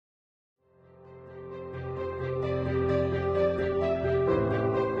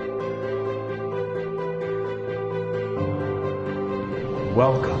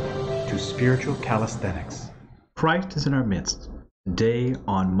Welcome to Spiritual Calisthenics. Christ is in our midst. Today,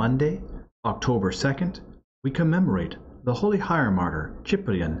 on Monday, October 2nd, we commemorate the Holy Higher Martyr,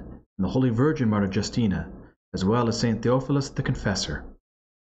 Cyprian, and the Holy Virgin Martyr Justina, as well as Saint Theophilus the Confessor.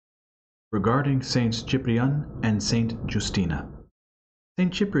 Regarding Saints Cyprian and Saint Justina.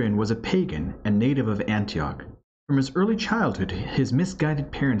 Saint Cyprian was a pagan and native of Antioch. From his early childhood, his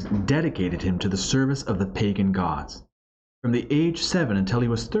misguided parents dedicated him to the service of the pagan gods. From the age 7 until he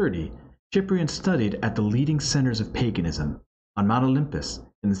was 30, Cyprian studied at the leading centers of paganism, on Mount Olympus,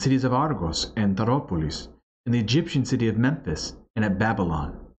 in the cities of Argos and Tauropolis, in the Egyptian city of Memphis, and at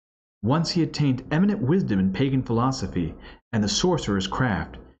Babylon. Once he attained eminent wisdom in pagan philosophy and the sorcerer's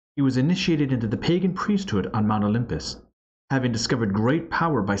craft, he was initiated into the pagan priesthood on Mount Olympus. Having discovered great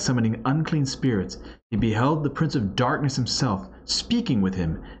power by summoning unclean spirits, he beheld the Prince of Darkness himself speaking with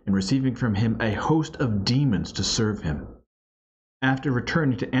him and receiving from him a host of demons to serve him. After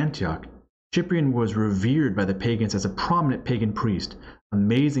returning to Antioch, Cyprian was revered by the pagans as a prominent pagan priest,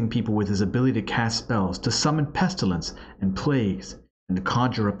 amazing people with his ability to cast spells, to summon pestilence and plagues, and to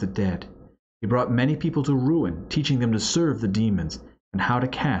conjure up the dead. He brought many people to ruin, teaching them to serve the demons and how to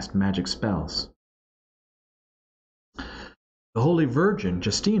cast magic spells. The Holy Virgin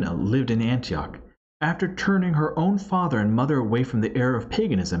Justina lived in Antioch. After turning her own father and mother away from the error of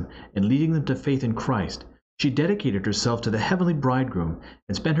paganism and leading them to faith in Christ, she dedicated herself to the heavenly bridegroom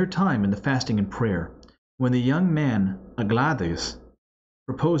and spent her time in the fasting and prayer. When the young man, Aglaïus,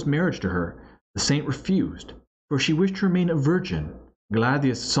 proposed marriage to her, the saint refused, for she wished to remain a virgin.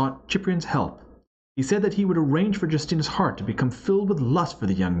 Aglaïus sought Cyprian's help. He said that he would arrange for Justina's heart to become filled with lust for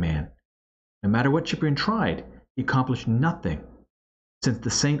the young man. No matter what Cyprian tried, he accomplished nothing, since the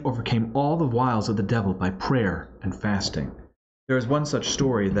saint overcame all the wiles of the devil by prayer and fasting. There is one such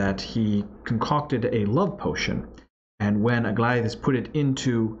story that he concocted a love potion, and when Aglaïus put it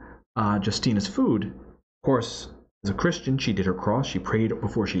into Justina's food, of course, as a Christian, she did her cross, she prayed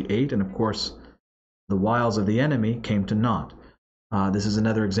before she ate, and of course, the wiles of the enemy came to naught. This is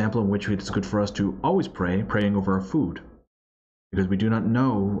another example in which it's good for us to always pray, praying over our food, because we do not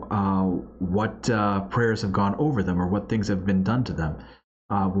know what prayers have gone over them or what things have been done to them.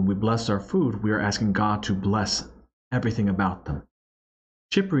 When we bless our food, we are asking God to bless everything about them.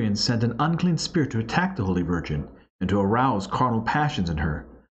 Cyprian sent an unclean spirit to attack the Holy Virgin and to arouse carnal passions in her,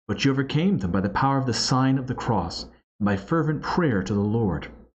 but she overcame them by the power of the sign of the cross and by fervent prayer to the Lord.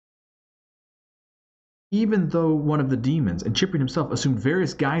 Even though one of the demons and Cyprian himself assumed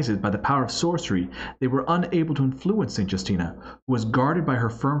various guises by the power of sorcery, they were unable to influence Saint Justina, who was guarded by her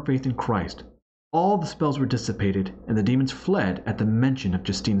firm faith in Christ. All the spells were dissipated, and the demons fled at the mention of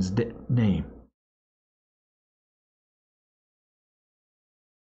Justina's name.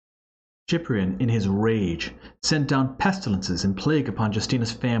 Cyprian, in his rage, sent down pestilences and plague upon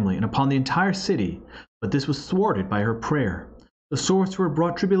Justina's family and upon the entire city, but this was thwarted by her prayer. The sorcerer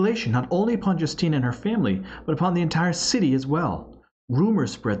brought tribulation not only upon Justina and her family, but upon the entire city as well.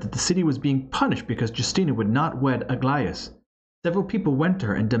 Rumors spread that the city was being punished because Justina would not wed Aglaïus. Several people went to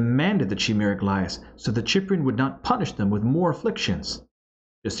her and demanded that she marry Aglaïus, so that Cyprian would not punish them with more afflictions.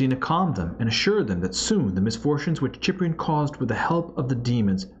 Justina calmed them and assured them that soon the misfortunes which Cyprian caused with the help of the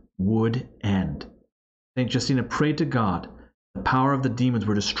demons would end. Saint Justina prayed to God. The power of the demons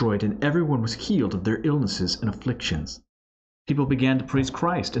were destroyed, and everyone was healed of their illnesses and afflictions. People began to praise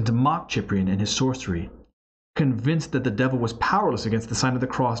Christ and to mock Cyprian and his sorcery. Convinced that the devil was powerless against the sign of the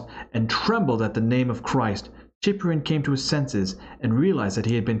cross and trembled at the name of Christ, Cyprian came to his senses and realized that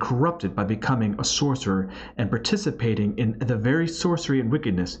he had been corrupted by becoming a sorcerer and participating in the very sorcery and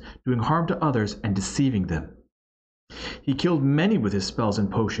wickedness, doing harm to others and deceiving them. He killed many with his spells and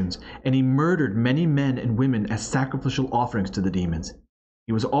potions, and he murdered many men and women as sacrificial offerings to the demons.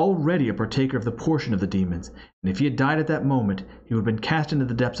 He was already a partaker of the portion of the demons, and if he had died at that moment, he would have been cast into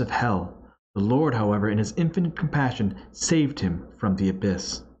the depths of hell. The Lord, however, in his infinite compassion, saved him from the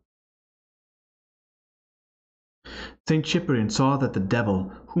abyss. Saint Cyprian saw that the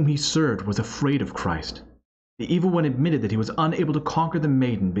devil whom he served was afraid of Christ. The evil one admitted that he was unable to conquer the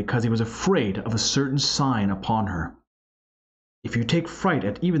maiden because he was afraid of a certain sign upon her. If you take fright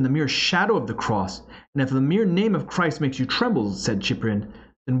at even the mere shadow of the cross, and if the mere name of Christ makes you tremble, said Cyprian,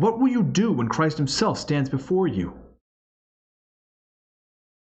 then what will you do when Christ himself stands before you?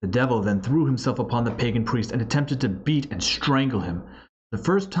 The devil then threw himself upon the pagan priest and attempted to beat and strangle him. The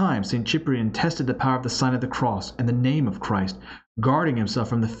first time Saint Cyprian tested the power of the sign of the cross and the name of Christ, guarding himself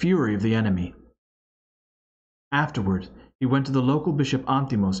from the fury of the enemy. Afterwards, he went to the local bishop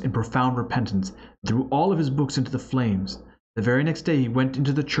Anthimos in profound repentance, and threw all of his books into the flames. The very next day he went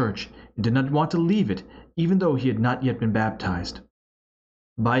into the church and did not want to leave it, even though he had not yet been baptized.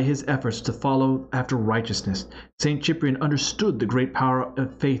 By his efforts to follow after righteousness, St. Cyprian understood the great power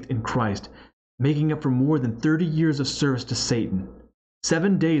of faith in Christ, making up for more than 30 years of service to Satan.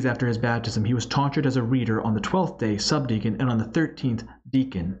 7 days after his baptism, he was tonsured as a reader, on the 12th day subdeacon, and on the 13th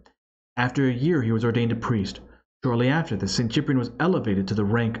deacon. After a year he was ordained a priest. Shortly after this, St. Cyprian was elevated to the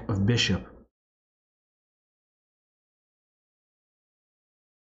rank of bishop.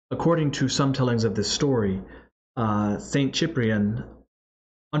 According to some tellings of this story, St. Cyprian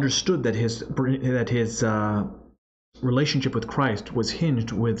understood that his relationship with Christ was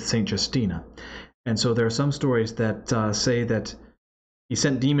hinged with St. Justina. And so there are some stories that say that he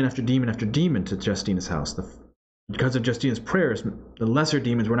sent demon after demon after demon to Justina's house. Because of Justina's prayers, the lesser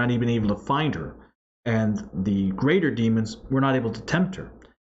demons were not even able to find her, and the greater demons were not able to tempt her.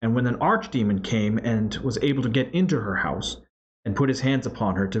 And when an archdemon came and was able to get into her house and put his hands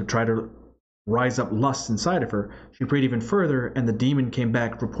upon her to try to rise up lusts inside of her, she prayed even further, and the demon came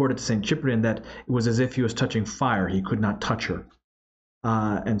back, reported to St. Cyprian that it was as if he was touching fire. He could not touch her.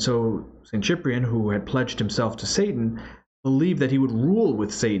 And so St. Cyprian, who had pledged himself to Satan, believed that he would rule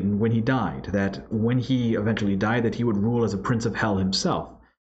with Satan when he died, that when he eventually died, that he would rule as a prince of hell himself.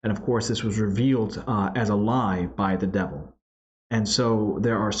 And of course, this was revealed as a lie by the devil. And so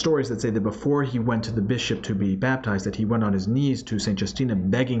there are stories that say that before he went to the bishop to be baptized, that he went on his knees to St. Justina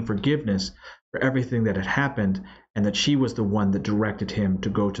begging forgiveness for everything that had happened, and that she was the one that directed him to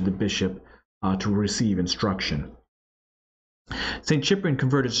go to the bishop to receive instruction. St. Cyprian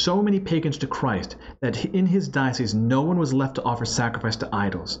converted so many pagans to Christ that in his diocese no one was left to offer sacrifice to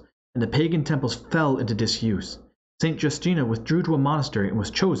idols, and the pagan temples fell into disuse. St. Justina withdrew to a monastery and was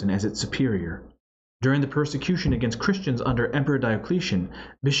chosen as its superior. During the persecution against Christians under Emperor Diocletian,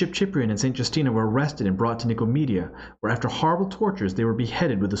 Bishop Cyprian and St. Justina were arrested and brought to Nicomedia, where after horrible tortures they were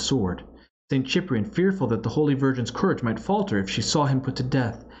beheaded with a sword. St. Cyprian, fearful that the Holy Virgin's courage might falter if she saw him put to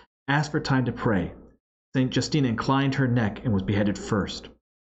death, asked for time to pray. St. Justina inclined her neck and was beheaded first.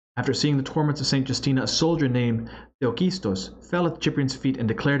 After seeing the torments of St. Justina, a soldier named Theokistos fell at Cyprian's feet and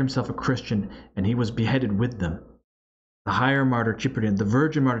declared himself a Christian, and he was beheaded with them. The higher martyr Cyprian, the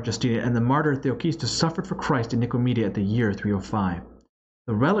virgin martyr Justina, and the martyr Theokistos suffered for Christ in Nicomedia at the year 305.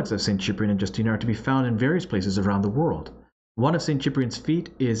 The relics of St. Cyprian and Justina are to be found in various places around the world. One of St. Cyprian's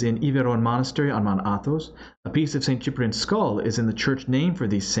feet is in Iveron Monastery on Mount Athos. A piece of St. Cyprian's skull is in the church named for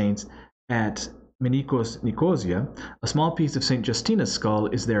these saints at Menikos, Nicosia. A small piece of St. Justina's skull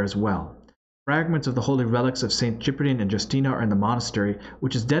is there as well. Fragments of the holy relics of St. Cyprian and Justina are in the monastery,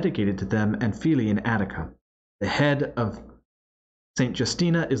 which is dedicated to them and Phili in Attica. The head of St.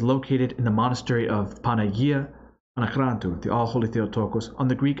 Justina is located in the monastery of Panagia Anachrantou, the All-Holy Theotokos, on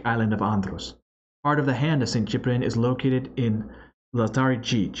the Greek island of Andros. Part of the hand of St. Cyprian is located in Latari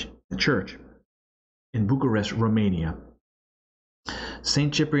Gij, the church, in Bucharest, Romania.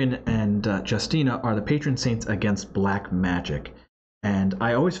 St. Cyprian and Justina are the patron saints against black magic. And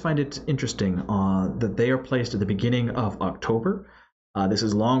I always find it interesting that they are placed at the beginning of October. This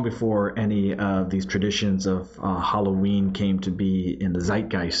is long before any of these traditions of Halloween came to be in the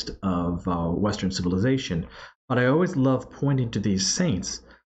zeitgeist of Western civilization. But I always love pointing to these saints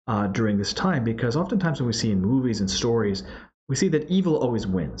during this time, because oftentimes when we see in movies and stories, we see that evil always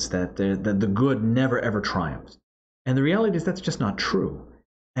wins, that the good never ever triumphs. And the reality is that's just not true.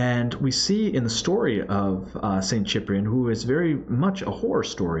 And we see in the story of St. Cyprian, who is very much a horror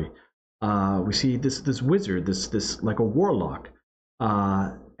story, we see this wizard, this like a warlock,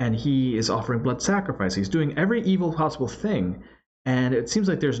 and he is offering blood sacrifice. He's doing every evil possible thing, and it seems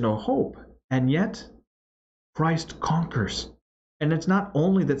like there's no hope. And yet, Christ conquers. And it's not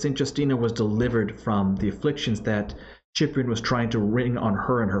only that St. Justina was delivered from the afflictions that Cyprian was trying to wring on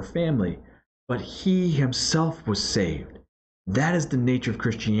her and her family, but he himself was saved. That is the nature of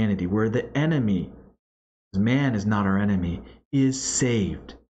Christianity, where the enemy, man is not our enemy, is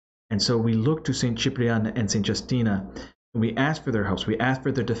saved. And so we look to St. Cyprian and St. Justina, and we ask for their help. We ask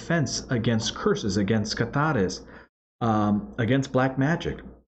for their defense against curses, against katares, against black magic,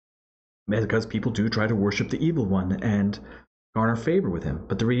 because people do try to worship the evil one and garner favor with him.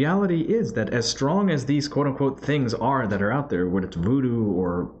 But the reality is that as strong as these quote-unquote things are that are out there, whether it's voodoo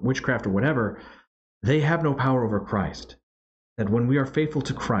or witchcraft or whatever, they have no power over Christ. That when we are faithful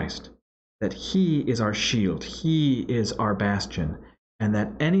to Christ, that he is our shield, he is our bastion, and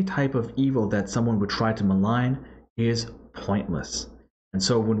that any type of evil that someone would try to malign is pointless. And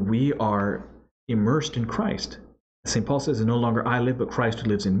so when we are immersed in Christ, St. Paul says, no longer I live, but Christ who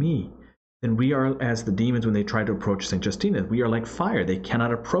lives in me, then we are as the demons when they try to approach St. Justina. We are like fire. They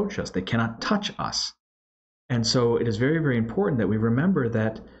cannot approach us. They cannot touch us. And so it is very, very important that we remember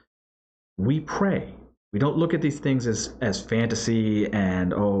that we pray. We don't look at these things as fantasy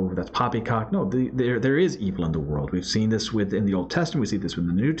and, oh, that's poppycock. No, there is evil in the world. We've seen this in the Old Testament. We see this in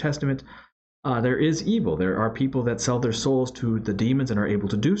the New Testament. There is evil. There are people that sell their souls to the demons and are able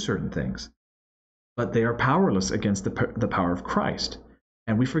to do certain things. But they are powerless against the power of Christ.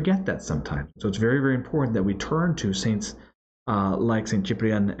 And we forget that sometimes. So it's very, very important that we turn to saints like St.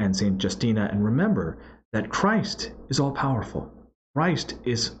 Cyprian and St. Justina and remember that Christ is all-powerful. Christ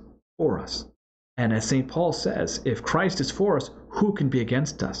is for us. And as St. Paul says, if Christ is for us, who can be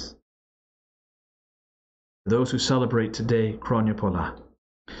against us? For those who celebrate today, Chronia Pola.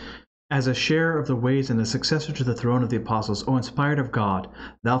 As a sharer of the ways and a successor to the throne of the apostles, O inspired of God,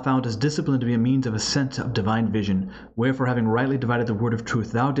 thou foundest discipline to be a means of ascent of divine vision. Wherefore, having rightly divided the word of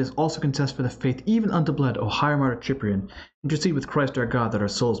truth, thou didst also contest for the faith even unto blood, O higher martyr Cyprian. Intercede with Christ our God, that our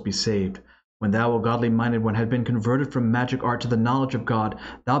souls be saved. When thou, O godly-minded one, had been converted from magic art to the knowledge of God,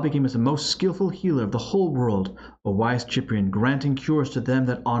 thou becamest the most skillful healer of the whole world, O wise Cyprian, granting cures to them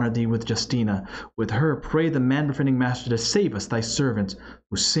that honor thee with Justina. With her pray the man-befriending Master to save us, thy servants,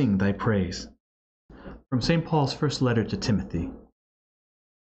 who sing thy praise. From St. Paul's first letter to Timothy.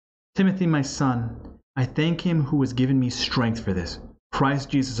 Timothy, my son, I thank him who has given me strength for this, Christ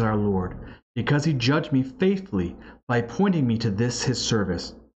Jesus our Lord, because he judged me faithfully by appointing me to this his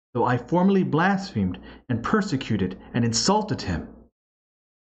service, though I formerly blasphemed and persecuted and insulted him.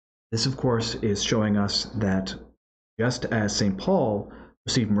 This, of course, is showing us that just as St. Paul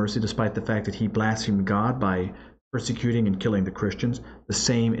received mercy despite the fact that he blasphemed God by persecuting and killing the Christians, the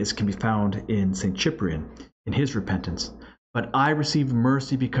same can be found in St. Cyprian in his repentance. But I received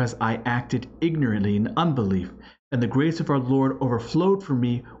mercy because I acted ignorantly in unbelief, and the grace of our Lord overflowed for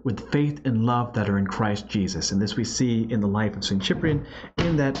me with faith and love that are in Christ Jesus. And this we see in the life of St. Cyprian,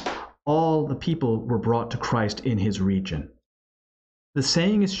 in that all the people were brought to Christ in his region. The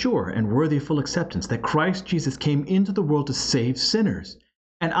saying is sure and worthy of full acceptance, that Christ Jesus came into the world to save sinners.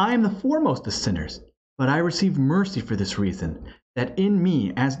 And I am the foremost of sinners, but I received mercy for this reason, that in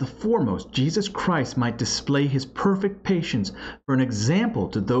me, as the foremost, Jesus Christ might display his perfect patience for an example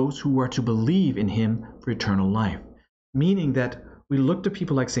to those who are to believe in him for eternal life. Meaning that we look to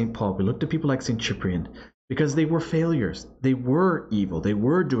people like St. Paul, we look to people like St. Cyprian, because they were failures, they were evil, they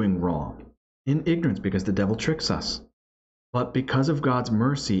were doing wrong, in ignorance, because the devil tricks us. But because of God's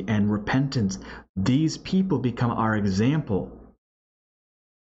mercy and repentance, these people become our example.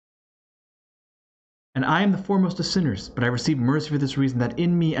 And I am the foremost of sinners, but I received mercy for this reason, that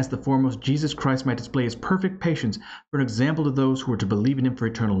in me, as the foremost, Jesus Christ might display his perfect patience for an example to those who are to believe in him for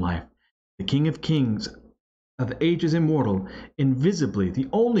eternal life. The King of kings, of ages immortal, invisibly, the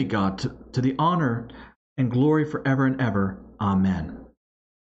only God, to the honor and glory forever and ever. Amen.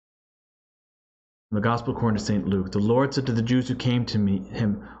 From the Gospel according to St. Luke, the Lord said to the Jews who came to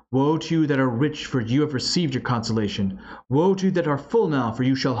him, Woe to you that are rich, for you have received your consolation. Woe to you that are full now, for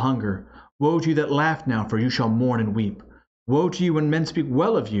you shall hunger. Woe to you that laugh now, for you shall mourn and weep. Woe to you when men speak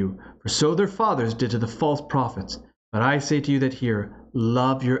well of you, for so their fathers did to the false prophets. But I say to you that hear,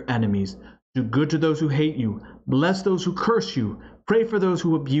 love your enemies, do good to those who hate you, bless those who curse you, pray for those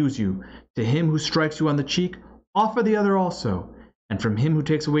who abuse you. To him who strikes you on the cheek, offer the other also. And from him who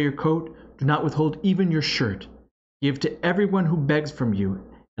takes away your coat, do not withhold even your shirt. Give to everyone who begs from you,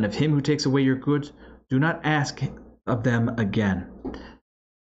 and of him who takes away your goods, do not ask of them again.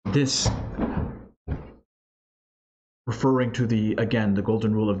 This referring to the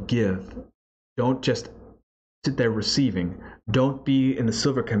golden rule of give. Don't just sit there receiving. Don't be in the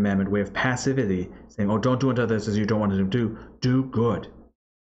silver commandment way of passivity, saying, oh, don't do unto others as you don't want them to do. Do good.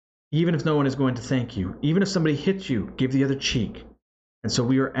 Even if no one is going to thank you, even if somebody hits you, give the other cheek. And so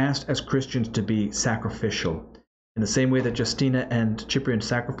we are asked as Christians to be sacrificial. In the same way that Justina and Cyprian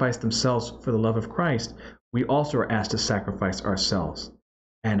sacrificed themselves for the love of Christ, we also are asked to sacrifice ourselves.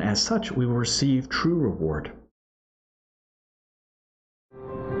 And as such, we will receive true reward.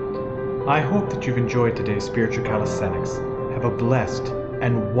 I hope that you've enjoyed today's Spiritual Calisthenics. Have a blessed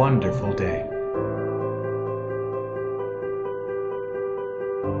and wonderful day.